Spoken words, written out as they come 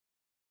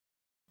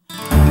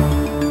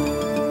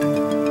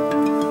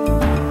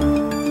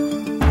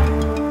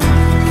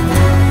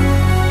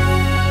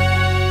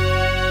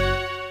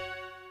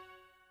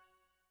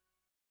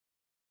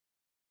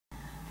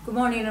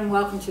morning and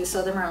welcome to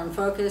Southern Maryland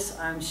Focus.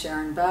 I'm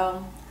Sharon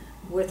Bell.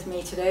 With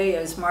me today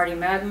is Marty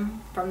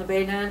Madden from the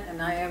Baynet and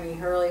Naomi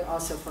Hurley,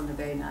 also from the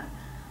Baynet.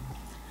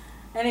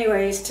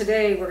 Anyways,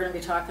 today we're going to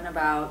be talking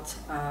about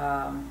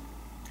an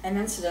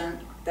incident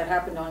that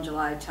happened on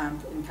July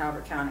 10th in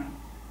Calvert County.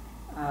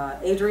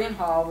 Adrian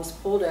Hall was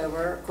pulled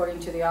over.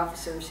 According to the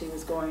officers, he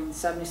was going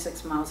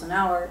 76 miles an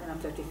hour in a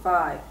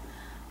 55.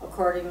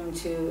 According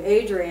to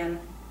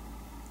Adrian,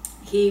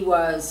 he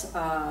was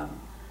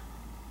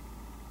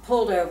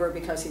pulled over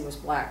because he was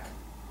black.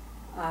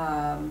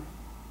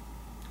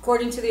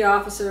 According to the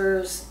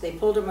officers, they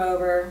pulled him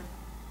over.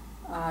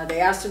 They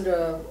asked him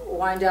to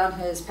wind down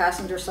his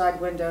passenger side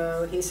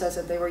window. He says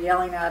that they were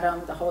yelling at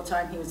him the whole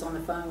time he was on the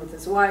phone with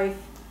his wife.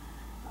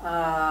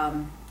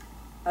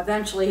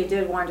 Eventually, he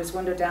did wind his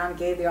window down,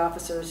 gave the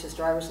officers his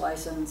driver's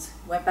license,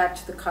 went back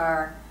to the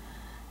car.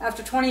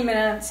 After 20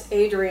 minutes,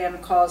 Adrian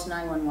calls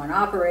 911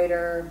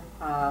 operator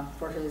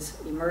for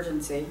his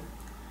emergency.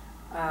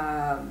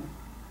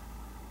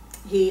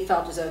 He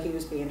felt as though he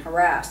was being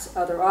harassed.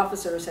 Other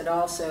officers had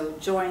also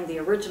joined the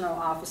original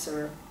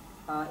officer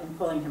in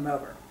pulling him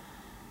over.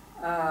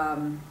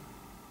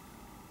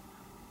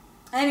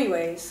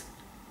 Anyways,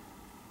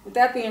 with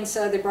that being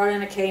said, they brought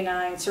in a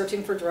K-9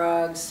 searching for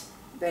drugs.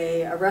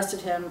 They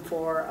arrested him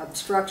for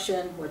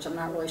obstruction, which I'm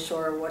not really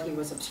sure what he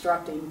was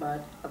obstructing,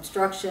 but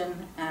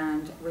obstruction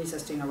and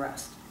resisting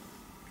arrest.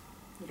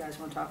 You guys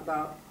want to talk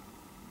about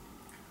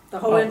the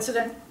whole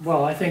incident?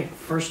 Well, I think,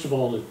 first of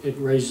all, it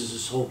raises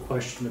this whole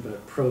question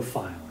about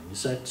profiling.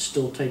 Is that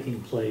still taking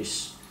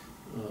place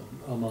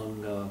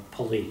among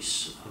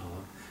police?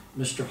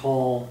 Mr.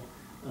 Hall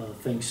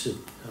thinks it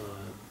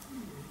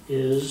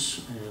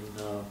is,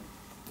 and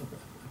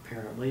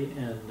apparently,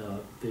 and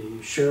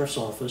the sheriff's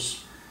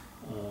office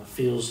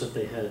feels that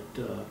they had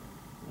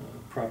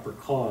proper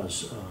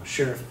cause.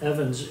 Sheriff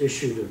Evans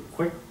issued a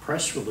quick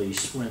press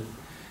release when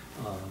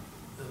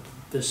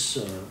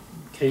this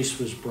case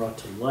was brought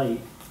to light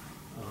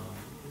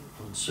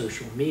on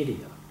social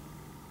media.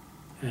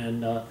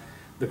 And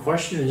the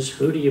question is,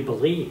 who do you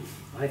believe,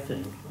 I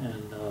think?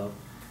 And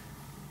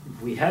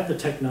we have the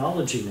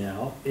technology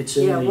now. It's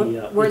in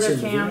were there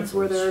cams?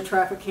 Were there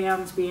traffic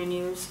cams being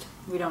used?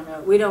 We don't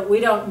know. We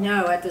don't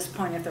know at this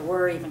point if there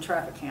were even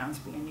traffic cams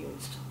being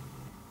used.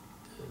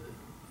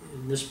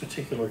 In this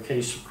particular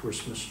case, of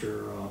course,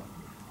 Mr.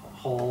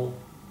 Hall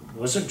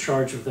wasn't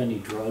charged with any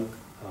drug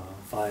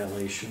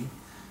violation.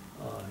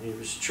 He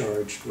was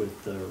charged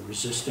with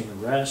resisting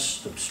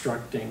arrest,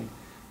 obstructing,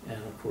 and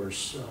of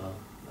course,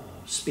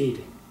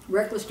 speeding.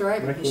 Reckless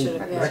driving. Reckless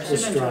driving.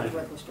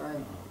 Reckless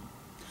driving.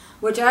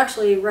 Which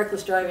actually,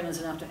 reckless driving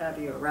is enough to have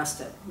you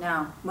arrested.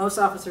 Now, most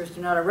officers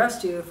do not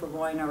arrest you for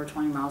going over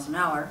 20 miles an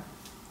hour,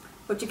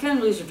 but you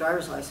can lose your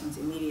driver's license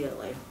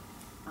immediately.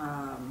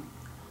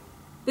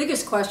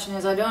 Biggest question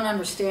is, I don't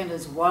understand,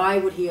 is why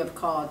would he have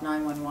called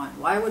 911?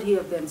 Why would he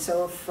have been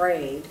so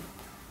afraid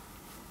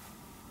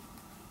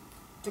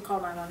to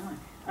call 911?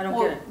 I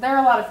don't get it. There are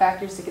a lot of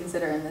factors to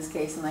consider in this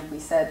case, and like we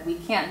said, we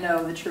can't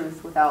know the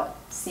truth without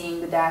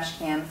seeing the dash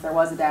cam, if there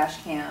was a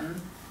dash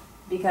cam,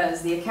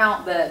 because the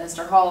account that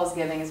Mr. Hall is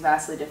giving is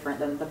vastly different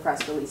than the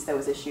press release that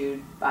was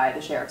issued by the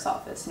sheriff's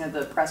office. You know,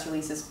 the press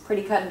release is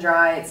pretty cut and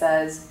dry. It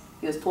says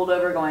he was pulled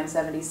over going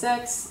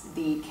 76.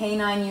 The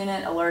K-9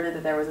 unit alerted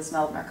that there was a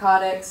smell of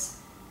narcotics,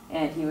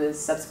 and he was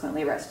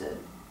subsequently arrested.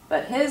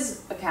 But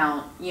his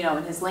account, you know,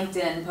 in his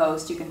LinkedIn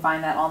post, you can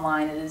find that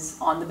online. It is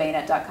on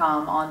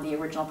thebaynet.com. On the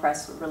original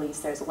press release,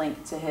 there's a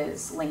link to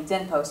his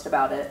LinkedIn post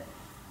about it.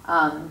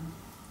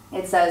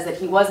 It says that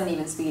he wasn't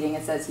even speeding.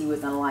 It says he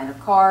was in a line of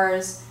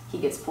cars. He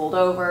gets pulled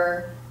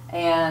over,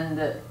 and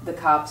the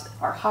cops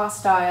are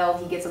hostile.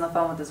 He gets on the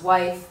phone with his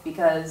wife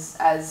because,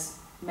 as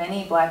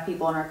many black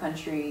people in our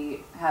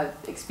country have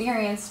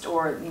experienced,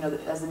 or, you know,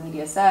 as the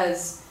media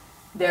says,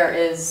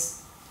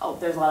 there's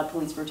a lot of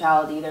police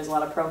brutality, there's a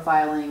lot of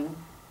profiling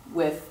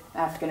with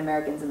African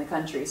Americans in the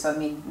country. So, I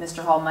mean,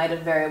 Mr. Hall might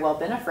have very well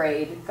been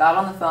afraid, got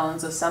on the phone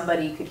so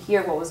somebody could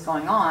hear what was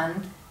going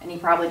on, and he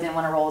probably didn't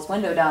want to roll his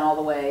window down all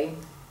the way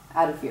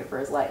out of fear for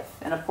his life.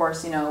 And of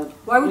course, you know...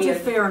 Why would you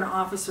fear an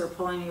officer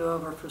pulling you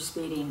over for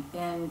speeding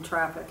in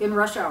traffic, in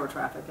rush hour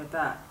traffic at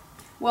that?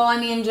 Well, I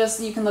mean, just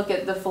you can look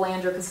at the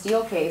Philandro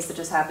Castile case that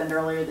just happened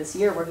earlier this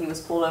year where he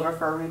was pulled over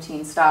for a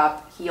routine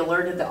stop. He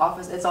alerted the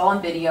office. It's all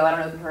on video. I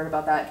don't know if you heard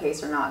about that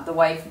case or not. The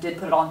wife did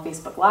put it on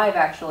Facebook Live,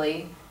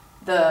 actually.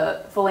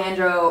 The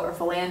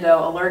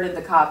Philando alerted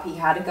the cop he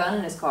had a gun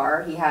in his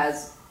car. He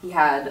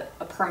had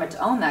a permit to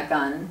own that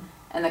gun.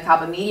 And the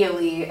cop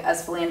immediately,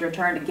 as Philando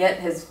turned to get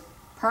his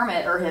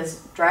permit or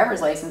his driver's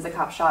license, the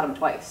cop shot him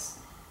twice.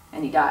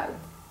 And he died.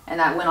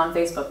 And that went on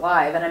Facebook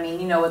Live. And I mean,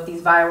 you know, with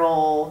these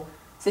viral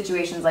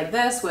situations like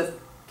this, with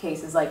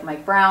cases like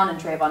Mike Brown and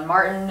Trayvon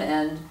Martin,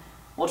 and,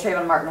 well,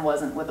 Trayvon Martin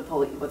wasn't with a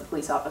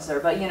police officer,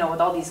 but, you know, with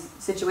all these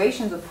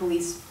situations with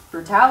police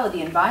brutality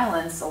and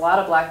violence, a lot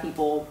of black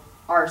people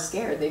are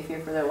scared. They fear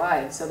for their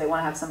lives, so they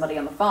want to have somebody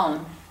on the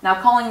phone.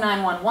 Now, calling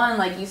 911,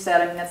 like you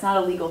said, I mean, that's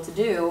not illegal to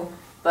do,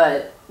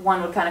 but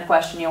one would kind of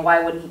question, you know,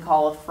 why wouldn't he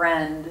call a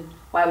friend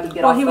Why would he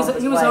get Well, off the phone with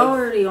his he was wife?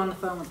 already on the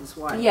phone with his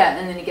wife. Yeah,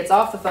 and then he gets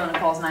off the phone and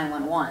calls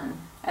 911.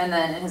 And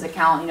then in his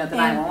account, the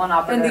 911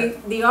 operator.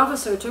 And the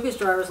officer took his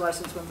driver's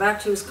license, went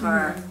back to his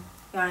car,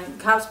 and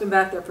the cop's been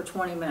back there for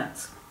 20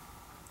 minutes.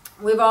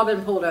 We've all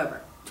been pulled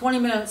over. 20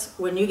 minutes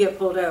when you get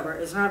pulled over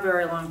is not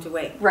very long to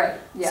wait. Right,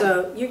 yeah.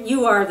 So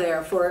you are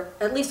there for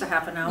at least a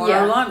half an hour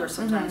or longer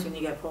sometimes when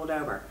you get pulled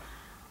over.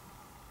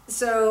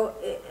 So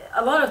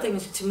a lot of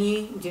things to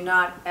me do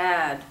not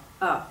add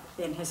up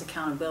in his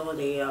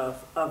accountability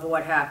of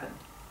what happened.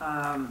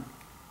 I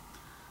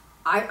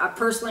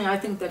personally, I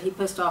think that he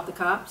pissed off the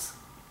cops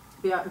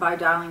by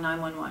dialing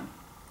 911.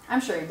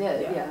 I'm sure he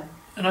did, yeah.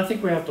 And I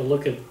think we have to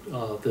look at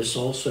this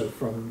also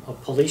from a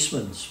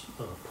policeman's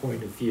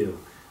point of view.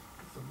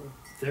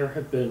 There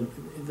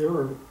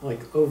were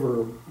like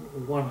over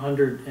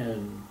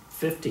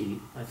 150,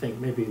 I think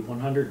maybe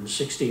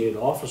 168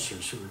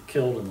 officers who were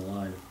killed in the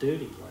line of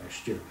duty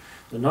last year.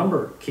 The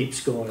number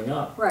keeps going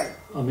up. Right.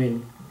 I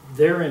mean,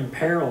 they're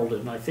imperiled,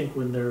 and I think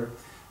when they're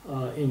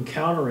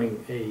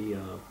encountering a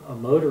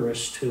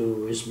motorist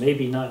who is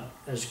maybe not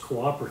as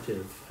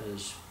cooperative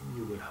as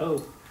you would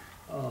hope,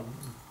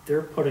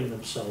 they're putting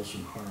themselves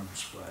in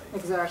harm's way.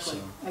 Exactly.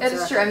 So. It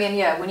is true. I mean,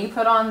 yeah, when you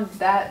put on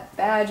that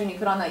badge and you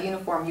put on that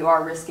uniform, you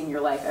are risking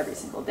your life every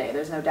single day.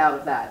 There's no doubt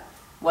of that,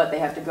 what they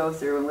have to go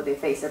through and what they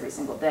face every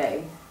single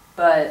day.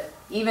 But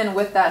even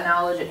with that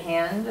knowledge at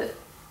hand,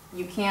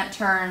 you can't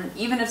turn,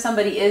 even if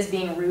somebody is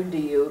being rude to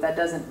you, that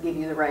doesn't give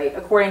you the right,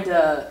 according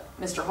to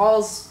Mr.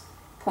 Hall's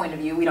point of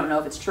view, we don't know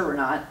if it's true or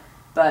not,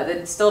 but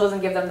it still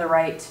doesn't give them the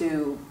right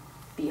to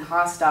be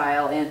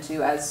hostile and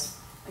to, as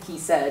he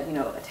said,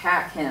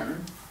 attack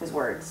him, his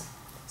words.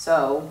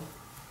 So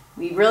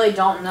we really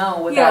don't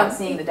know without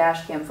seeing the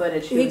dash cam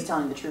footage who was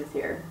telling the truth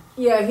here.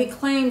 Yeah, he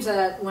claims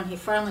that when he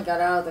finally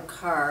got out of the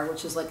car,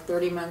 which is like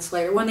 30 minutes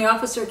later, when the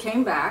officer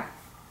came back,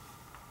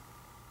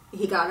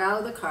 he got out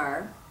of the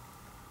car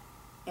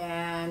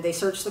and they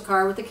searched the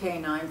car with the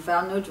canine,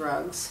 found no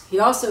drugs. He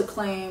also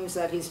claims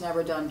that he's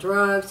never done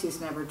drugs, he's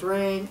never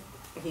drank,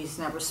 he's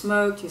never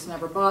smoked, he's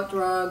never bought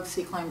drugs.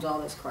 He claims all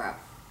this crap.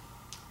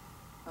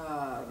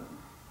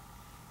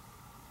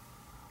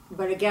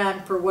 But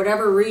again, for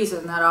whatever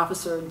reason, that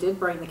officer did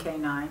bring the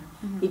canine.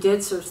 He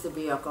did search the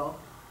vehicle.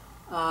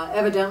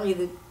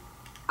 Evidently,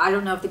 I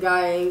don't know if the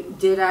guy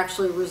did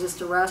actually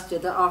resist arrest.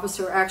 Did the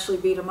officer actually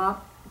beat him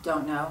up?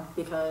 Don't know,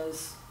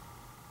 because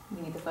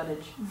we need the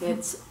footage.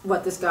 It's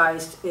what this guy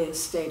is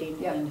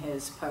stating in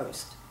his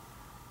post.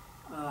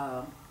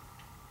 I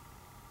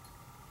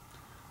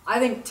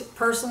think,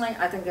 personally,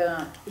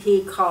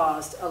 he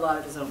caused a lot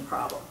of his own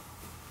problem.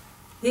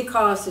 He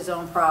caused his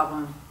own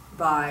problem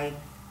by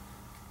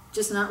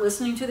just not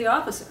listening to the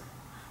officer.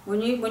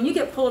 When you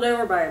get pulled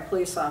over by a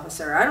police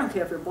officer, I don't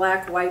care if you're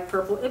black, white,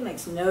 purple, it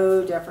makes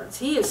no difference.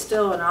 He is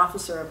still an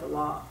officer of the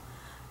law.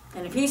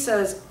 And if he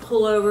says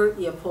pull over,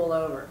 you pull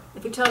over.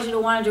 If he tells you to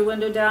wind your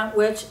window down,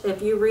 which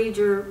if you read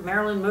your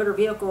Maryland Motor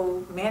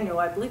Vehicle Manual,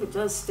 I believe it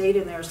does state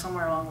in there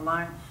somewhere along the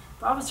line,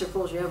 if the officer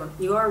pulls you over,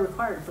 you are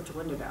required to put your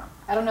window down.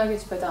 I don't know if you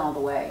have to put it down all the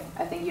way.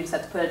 I think you just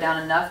have to put it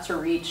down enough to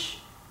reach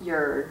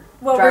your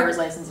driver's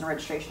license and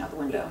registration out the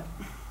window.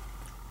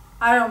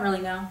 I don't really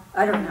know.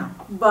 I don't know.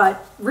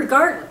 But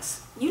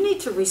regardless, you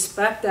need to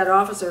respect that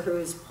officer who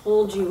has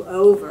pulled you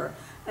over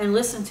and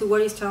listen to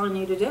what he's telling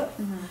you to do.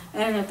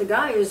 And if the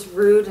guy is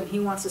rude and he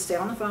wants to stay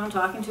on the phone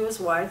talking to his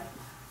wife,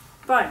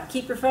 fine,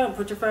 keep your phone,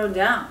 put your phone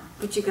down.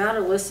 But you got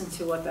to listen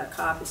to what that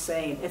cop is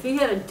saying. If he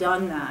had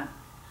done that,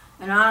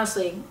 and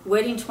honestly,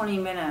 waiting 20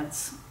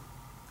 minutes,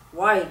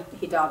 why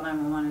he dialed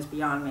 911 is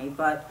beyond me,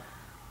 but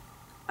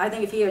I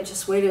think if he had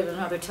just waited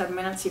another 10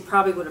 minutes, he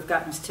probably would have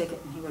gotten his ticket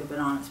and he would have been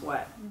on his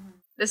way.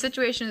 The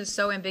situation is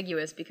so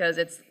ambiguous because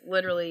it's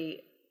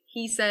literally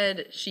he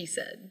said, she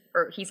said,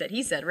 or he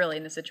said really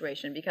in the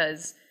situation,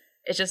 because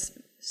it's just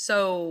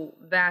so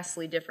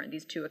vastly different,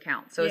 these two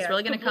accounts. So it's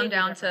really going to come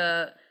down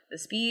to the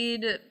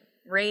speed,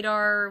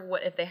 radar,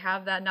 what if they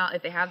have that, not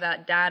if they have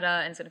that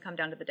data, and it's going to come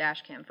down to the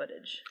dash cam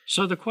footage.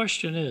 So the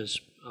question is,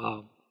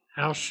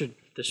 how should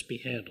this be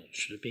handled?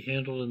 Should it be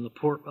handled in the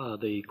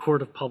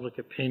court of public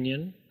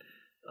opinion,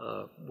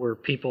 where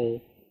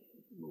people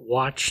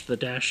watch the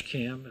dash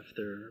cam if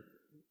they're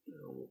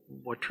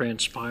what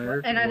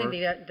transpired? And I think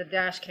the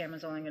dash cam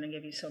is only going to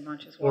give you so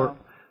much as well.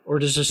 Or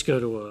does this go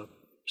to a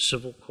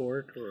civil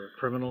court or a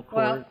criminal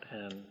court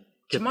and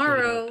get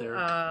tomorrow, put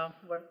out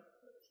there? what's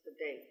the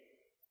date?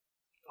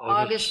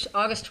 August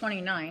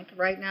 29th.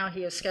 Right now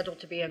he is scheduled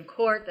to be in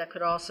court. That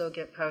could also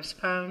get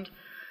postponed.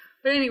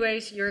 But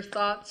anyways, your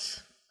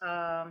thoughts,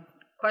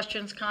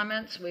 questions,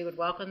 comments, we would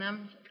welcome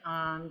them.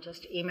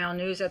 Just email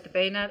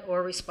news@thebaynet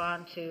or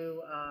respond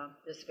to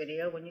this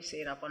video when you see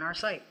it up on our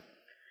site.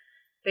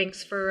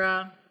 Thanks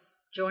for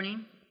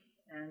joining,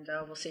 and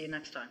we'll see you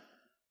next time.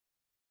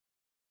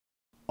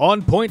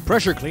 On Point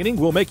Pressure Cleaning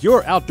will make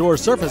your outdoor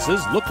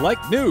surfaces look like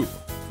new.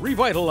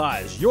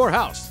 Revitalize your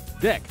house,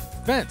 deck,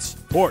 fence,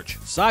 porch,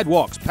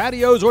 sidewalks,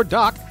 patios, or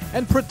dock,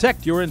 and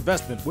protect your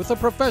investment with a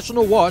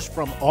professional wash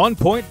from On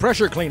Point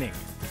Pressure Cleaning.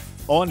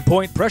 On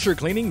Point Pressure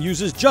Cleaning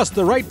uses just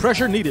the right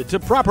pressure needed to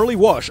properly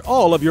wash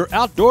all of your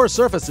outdoor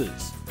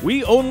surfaces.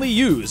 We only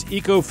use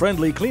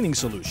eco-friendly cleaning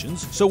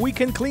solutions so we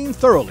can clean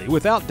thoroughly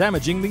without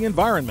damaging the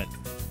environment.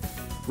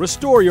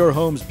 Restore your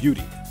home's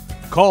beauty.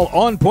 Call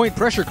On Point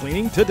Pressure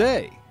Cleaning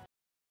today.